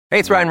Hey,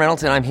 it's Ryan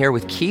Reynolds, and I'm here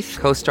with Keith,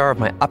 co-star of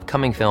my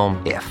upcoming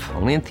film, If,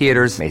 only in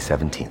theaters May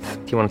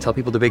 17th. Do you want to tell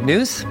people the big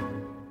news?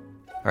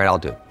 All right, I'll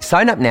do it.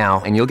 Sign up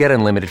now and you'll get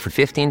unlimited for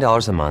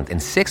 $15 a month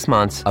and 6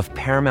 months of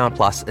Paramount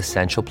Plus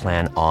Essential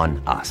Plan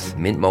on us.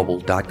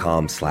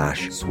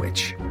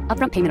 MintMobile.com/switch.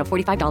 Upfront payment of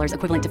 $45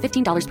 equivalent to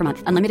 $15 per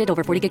month. Unlimited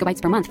over 40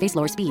 gigabytes per month. Face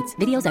lower speeds.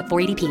 Videos at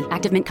 480p.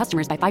 Active Mint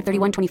customers by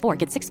 531.24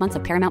 get 6 months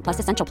of Paramount Plus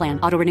Essential Plan.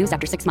 Auto renews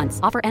after 6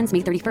 months. Offer ends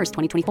May 31st,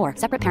 2024.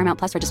 Separate Paramount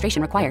Plus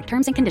registration required.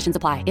 Terms and conditions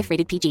apply if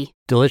rated PG.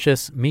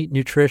 Delicious, meat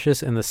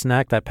nutritious, and the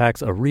snack that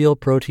packs a real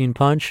protein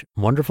punch,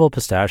 Wonderful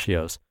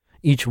Pistachios.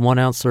 Each 1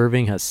 ounce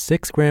serving has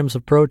 6 grams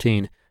of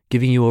protein,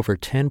 giving you over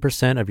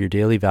 10% of your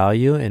daily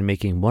value and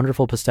making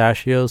Wonderful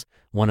Pistachios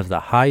one of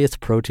the highest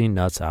protein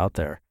nuts out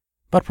there.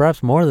 But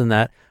perhaps more than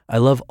that, I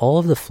love all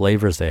of the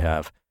flavors they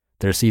have.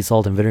 Their sea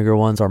salt and vinegar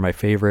ones are my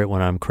favorite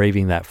when I'm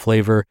craving that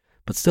flavor,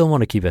 but still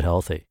want to keep it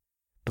healthy.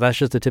 But that's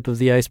just the tip of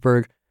the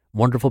iceberg.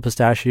 Wonderful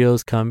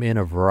Pistachios come in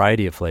a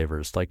variety of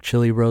flavors like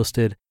chili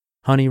roasted,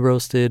 honey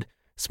roasted,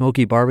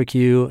 smoky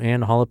barbecue,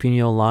 and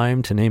jalapeno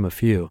lime, to name a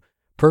few.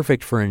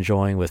 Perfect for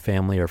enjoying with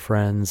family or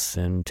friends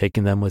and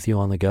taking them with you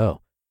on the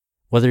go.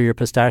 Whether you're a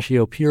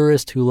pistachio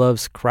purist who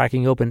loves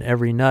cracking open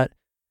every nut,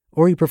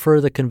 or you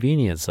prefer the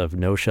convenience of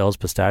no-shells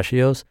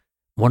pistachios,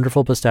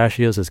 Wonderful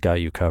Pistachios has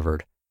got you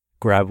covered.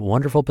 Grab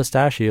Wonderful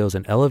Pistachios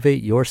and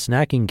elevate your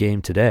snacking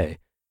game today.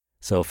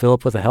 So fill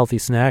up with a healthy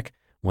snack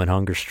when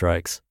hunger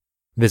strikes.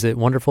 Visit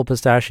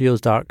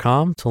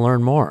wonderfulpistachios.com to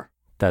learn more.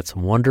 That's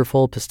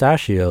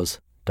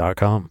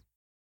wonderfulpistachios.com.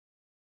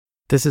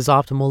 This is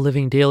Optimal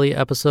Living Daily,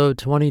 episode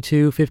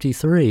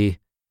 2253,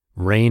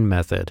 Rain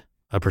Method,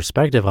 a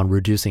perspective on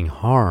reducing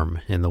harm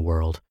in the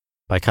world,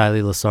 by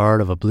Kylee Lessard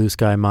of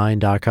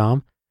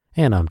ablueskymind.com,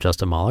 and I'm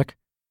Justin Malik.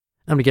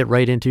 I'm going to get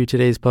right into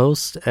today's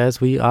post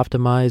as we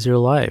optimize your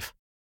life.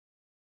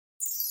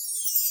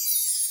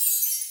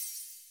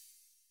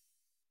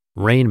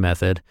 Rain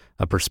Method,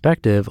 a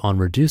perspective on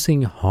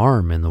reducing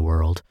harm in the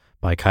world,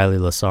 by Kylee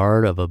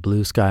Lessard of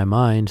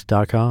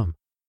ablueskymind.com.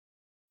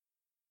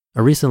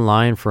 A recent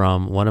line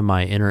from one of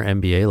my inner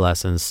MBA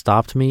lessons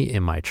stopped me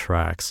in my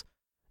tracks.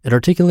 It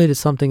articulated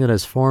something that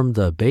has formed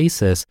the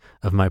basis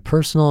of my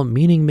personal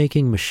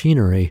meaning-making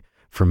machinery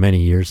for many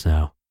years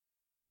now.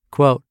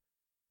 Quote,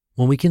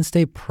 "When we can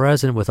stay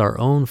present with our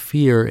own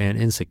fear and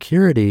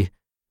insecurity,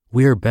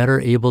 we are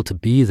better able to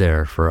be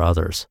there for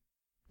others.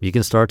 You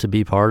can start to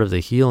be part of the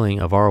healing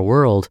of our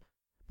world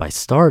by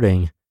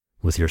starting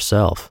with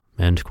yourself."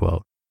 End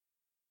quote.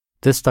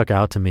 This stuck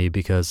out to me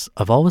because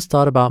I've always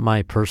thought about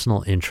my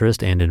personal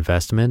interest and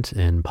investment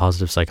in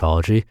positive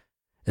psychology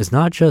as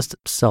not just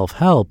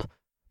self-help,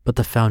 but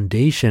the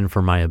foundation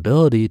for my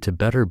ability to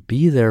better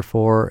be there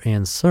for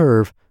and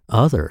serve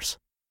others.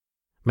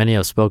 Many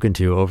I've spoken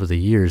to over the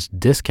years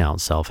discount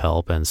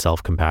self-help and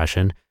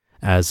self-compassion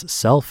as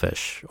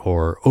selfish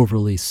or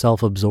overly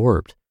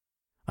self-absorbed.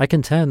 I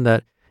contend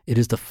that it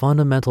is the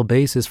fundamental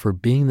basis for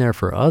being there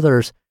for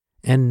others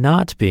and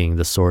not being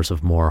the source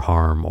of more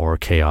harm or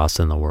chaos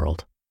in the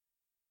world.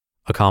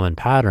 A common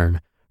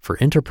pattern for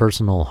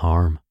interpersonal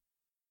harm.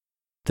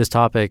 This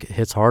topic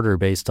hits harder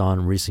based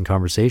on recent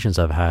conversations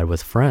I've had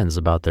with friends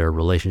about their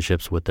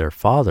relationships with their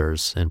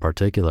fathers in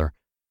particular.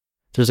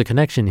 There's a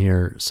connection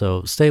here,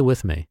 so stay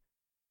with me.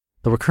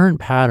 The recurrent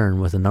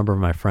pattern with a number of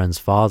my friends'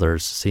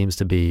 fathers seems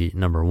to be,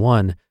 number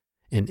one,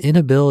 an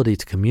inability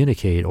to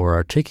communicate or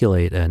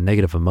articulate a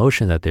negative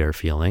emotion that they are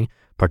feeling,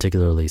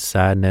 particularly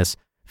sadness,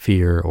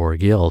 fear, or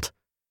guilt.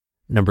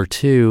 Number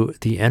two,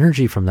 the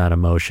energy from that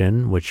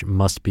emotion, which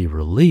must be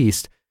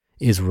released,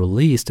 is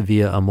released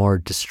via a more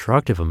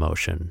destructive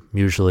emotion,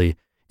 usually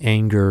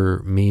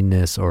anger,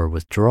 meanness, or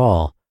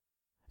withdrawal.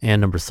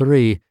 And number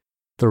three,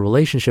 the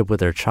relationship with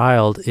their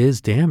child is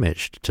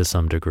damaged to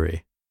some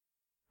degree.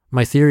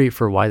 My theory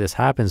for why this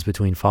happens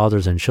between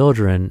fathers and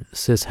children,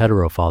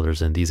 cis-hetero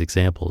fathers in these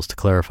examples to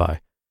clarify,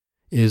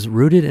 is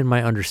rooted in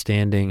my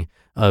understanding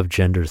of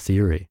gender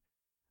theory.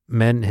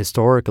 Men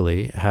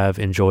historically have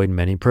enjoyed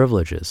many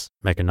privileges,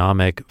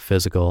 economic,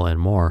 physical, and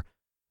more,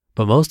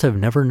 but most have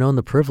never known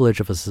the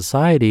privilege of a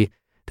society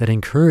that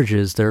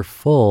encourages their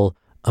full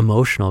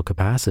emotional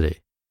capacity.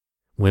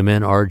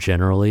 Women are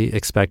generally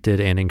expected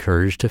and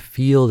encouraged to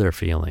feel their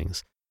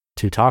feelings,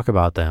 to talk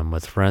about them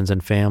with friends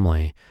and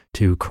family,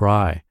 to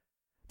cry.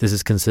 This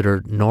is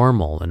considered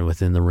normal and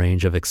within the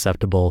range of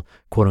acceptable,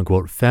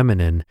 quote-unquote,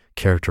 feminine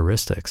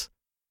characteristics.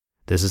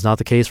 This is not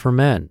the case for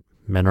men.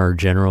 Men are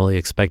generally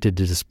expected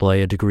to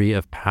display a degree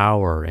of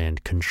power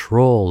and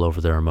control over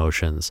their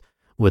emotions,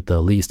 with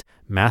the least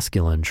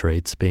masculine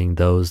traits being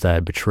those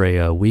that betray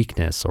a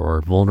weakness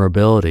or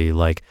vulnerability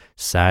like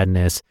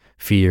sadness,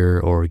 fear,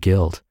 or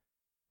guilt.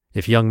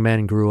 If young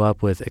men grew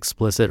up with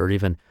explicit or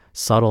even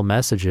subtle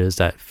messages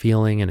that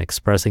feeling and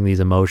expressing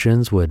these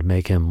emotions would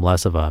make him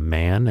less of a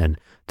man and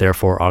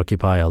therefore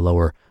occupy a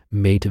lower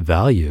mate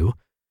value,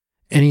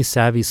 any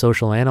savvy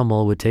social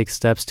animal would take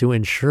steps to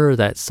ensure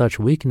that such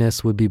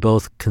weakness would be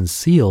both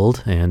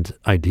concealed and,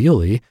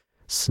 ideally,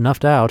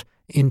 snuffed out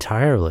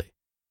entirely.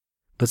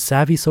 but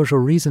savvy social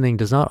reasoning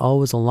does not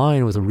always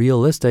align with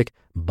realistic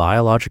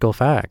biological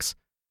facts.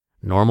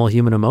 Normal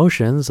human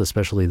emotions,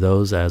 especially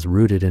those as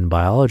rooted in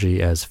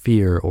biology as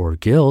fear or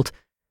guilt,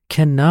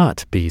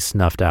 cannot be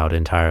snuffed out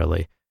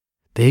entirely.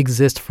 They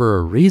exist for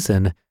a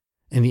reason,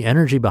 and the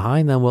energy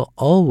behind them will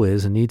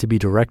always need to be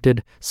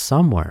directed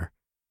somewhere.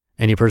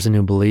 Any person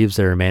who believes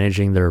they're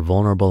managing their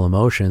vulnerable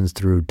emotions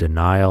through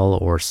denial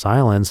or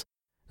silence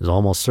is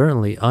almost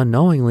certainly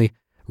unknowingly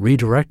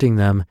redirecting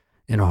them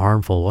in a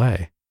harmful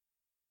way,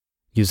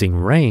 using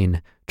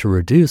rain to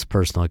reduce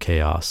personal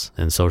chaos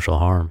and social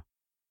harm.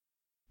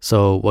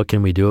 So what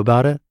can we do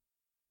about it?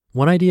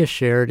 One idea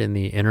shared in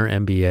the inner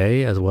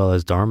MBA as well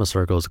as Dharma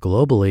circles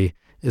globally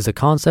is the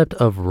concept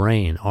of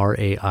RAIN,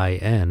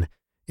 R-A-I-N,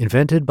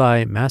 invented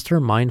by master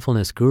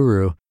mindfulness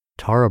guru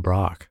Tara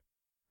Brach.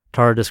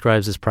 Tara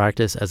describes this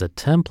practice as a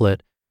template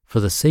for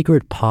the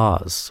sacred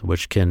pause,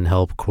 which can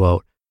help,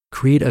 quote,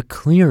 create a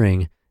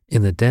clearing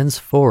in the dense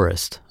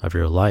forest of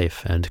your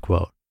life, end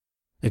quote.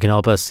 It can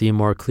help us see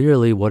more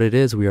clearly what it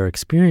is we are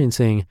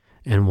experiencing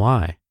and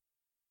why.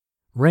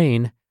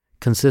 RAIN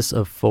consists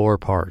of 4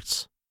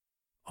 parts.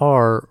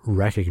 R,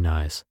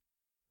 recognize.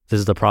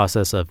 This is the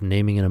process of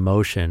naming an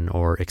emotion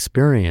or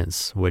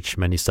experience, which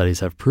many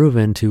studies have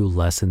proven to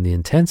lessen the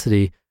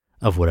intensity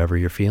of whatever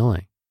you're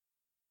feeling.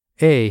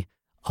 A,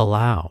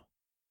 allow.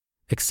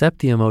 Accept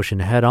the emotion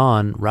head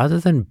on rather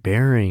than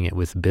burying it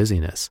with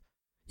busyness.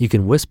 You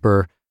can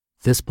whisper,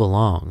 "This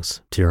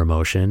belongs," to your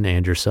emotion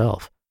and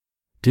yourself.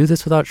 Do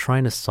this without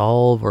trying to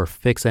solve or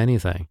fix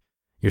anything.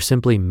 You're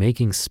simply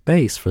making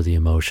space for the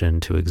emotion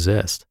to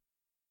exist.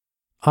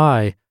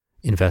 I,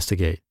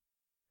 investigate.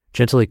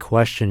 Gently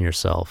question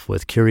yourself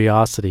with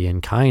curiosity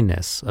and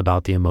kindness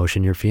about the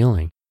emotion you're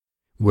feeling.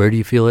 Where do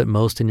you feel it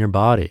most in your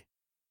body?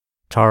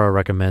 Tara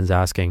recommends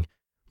asking,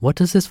 what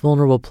does this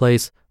vulnerable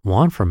place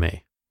want from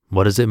me?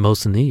 What does it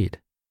most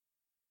need?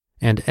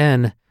 And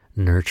N,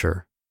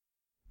 nurture.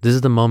 This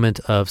is the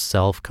moment of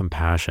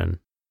self-compassion.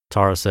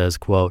 Tara says,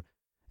 quote,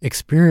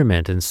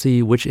 experiment and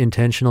see which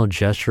intentional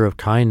gesture of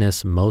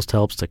kindness most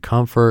helps to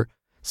comfort,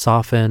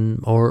 soften,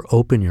 or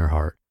open your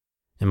heart.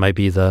 It might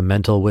be the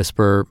mental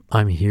whisper,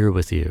 I'm here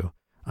with you.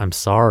 I'm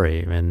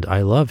sorry and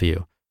I love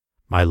you.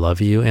 I love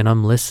you and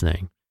I'm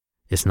listening.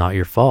 It's not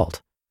your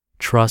fault.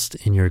 Trust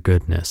in your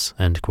goodness,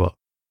 end quote.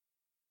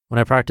 When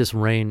I practice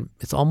RAIN,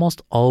 it's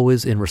almost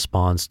always in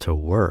response to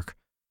work.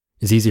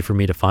 It's easy for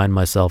me to find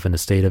myself in a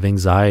state of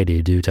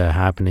anxiety due to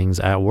happenings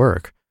at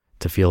work,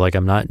 to feel like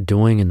I'm not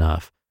doing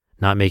enough,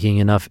 not making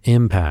enough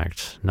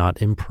impact,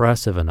 not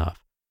impressive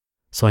enough.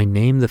 So I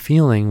name the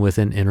feeling with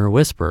an inner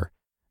whisper.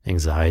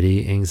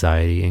 Anxiety,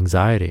 anxiety,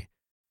 anxiety.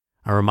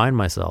 I remind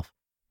myself,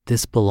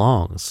 this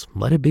belongs,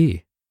 let it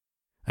be.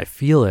 I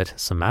feel it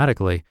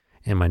somatically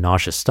in my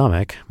nauseous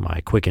stomach, my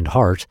quickened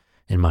heart,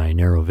 and my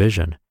narrow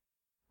vision.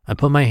 I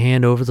put my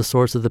hand over the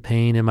source of the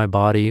pain in my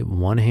body,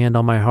 one hand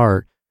on my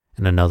heart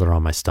and another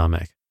on my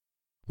stomach.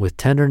 With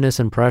tenderness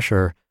and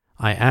pressure,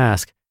 I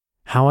ask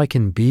how I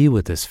can be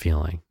with this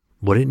feeling,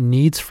 what it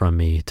needs from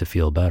me to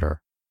feel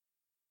better.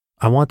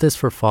 I want this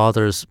for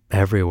fathers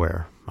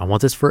everywhere. I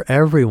want this for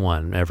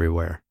everyone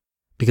everywhere.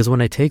 Because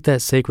when I take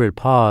that sacred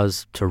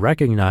pause to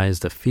recognize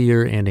the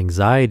fear and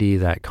anxiety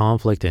that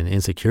conflict and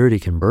insecurity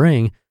can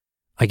bring,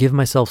 I give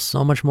myself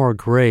so much more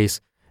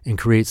grace and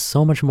create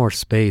so much more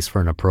space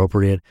for an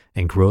appropriate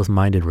and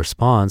growth-minded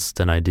response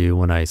than I do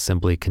when I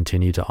simply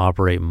continue to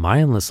operate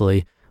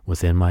mindlessly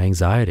within my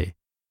anxiety.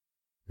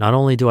 Not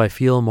only do I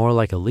feel more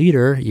like a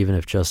leader, even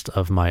if just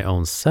of my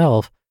own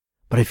self,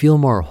 but I feel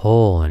more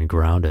whole and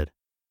grounded.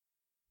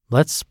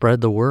 Let's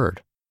spread the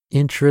word.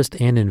 Interest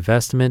and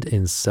investment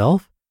in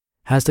self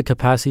has the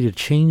capacity to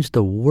change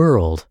the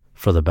world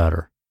for the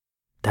better.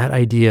 That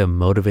idea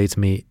motivates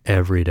me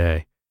every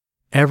day.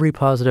 Every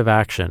positive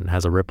action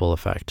has a ripple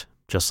effect,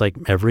 just like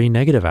every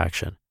negative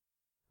action.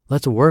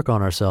 Let's work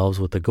on ourselves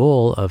with the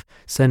goal of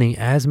sending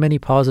as many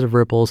positive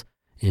ripples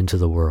into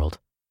the world.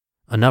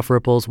 Enough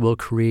ripples will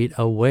create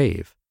a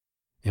wave,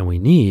 and we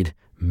need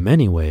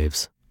many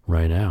waves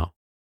right now.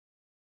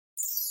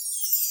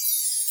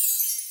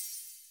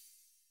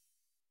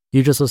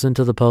 You just listened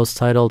to the post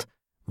titled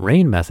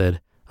RAIN Method,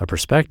 A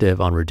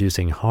Perspective on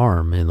Reducing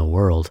Harm in the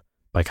World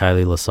by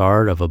Kylee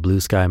Lessard of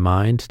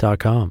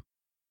ablueskymind.com.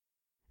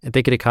 And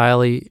thank you to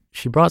Kylee.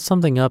 She brought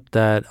something up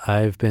that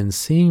I've been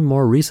seeing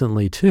more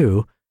recently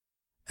too.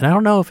 And I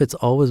don't know if it's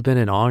always been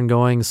an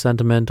ongoing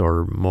sentiment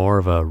or more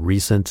of a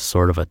recent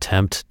sort of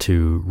attempt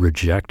to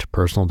reject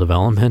personal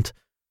development,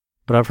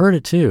 but I've heard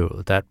it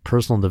too, that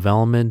personal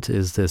development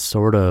is this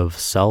sort of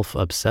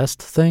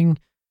self-obsessed thing.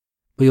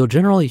 But you'll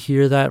generally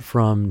hear that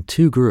from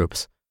 2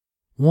 groups.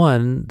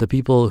 One, the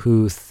people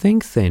who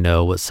think they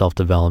know what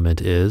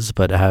self-development is,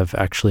 but have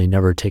actually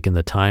never taken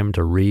the time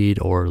to read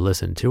or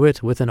listen to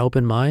it with an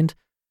open mind.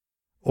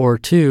 Or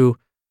 2,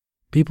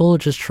 people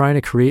just trying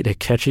to create a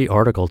catchy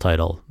article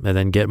title and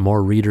then get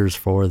more readers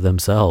for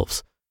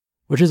themselves,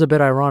 which is a bit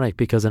ironic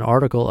because an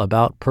article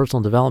about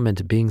personal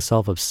development being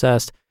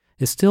self-obsessed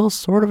is still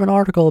sort of an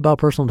article about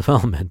personal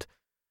development.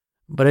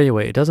 But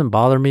anyway, it doesn't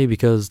bother me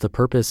because the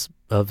purpose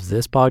of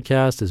this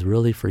podcast is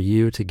really for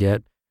you to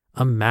get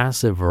a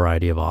massive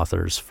variety of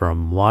authors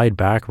from wide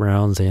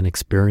backgrounds and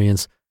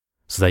experience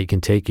so that you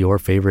can take your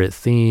favorite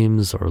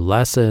themes or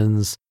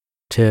lessons,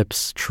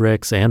 tips,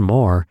 tricks, and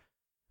more,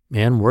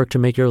 and work to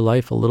make your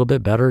life a little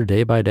bit better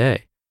day by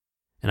day.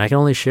 And I can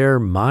only share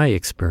my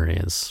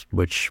experience,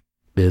 which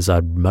is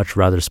I'd much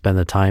rather spend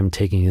the time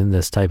taking in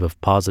this type of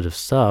positive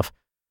stuff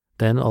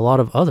than a lot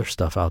of other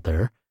stuff out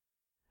there.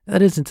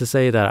 That isn't to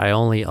say that I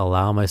only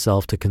allow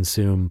myself to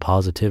consume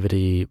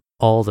positivity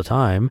all the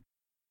time,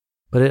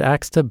 but it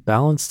acts to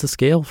balance the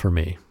scale for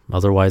me.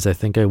 Otherwise, I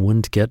think I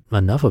wouldn't get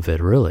enough of it,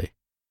 really.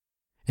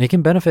 And it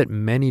can benefit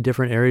many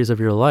different areas of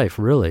your life,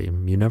 really.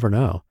 You never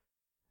know.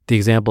 The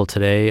example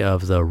today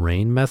of the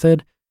RAIN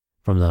method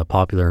from the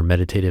popular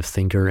meditative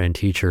thinker and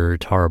teacher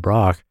Tara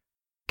Brach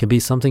can be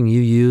something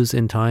you use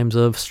in times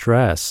of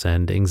stress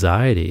and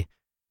anxiety.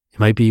 It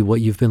might be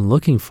what you've been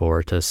looking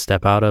for to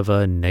step out of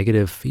a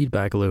negative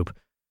feedback loop.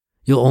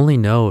 You'll only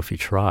know if you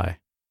try.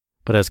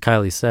 But as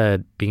Kylee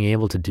said, being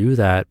able to do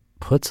that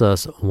puts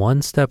us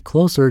one step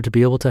closer to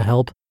be able to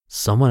help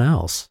someone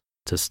else,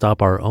 to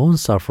stop our own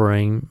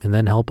suffering and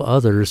then help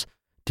others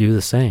do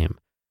the same.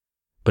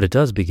 But it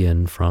does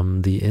begin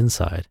from the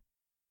inside.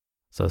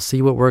 So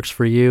see what works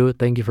for you.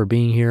 Thank you for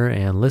being here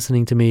and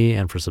listening to me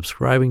and for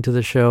subscribing to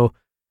the show.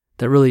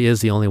 That really is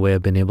the only way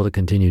I've been able to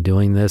continue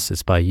doing this.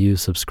 It's by you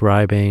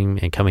subscribing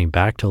and coming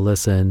back to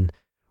listen,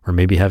 or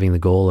maybe having the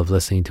goal of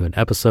listening to an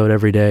episode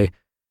every day.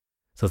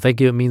 So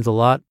thank you. It means a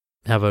lot.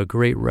 Have a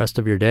great rest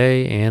of your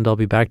day, and I'll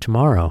be back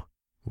tomorrow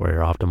where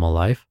your optimal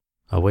life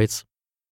awaits.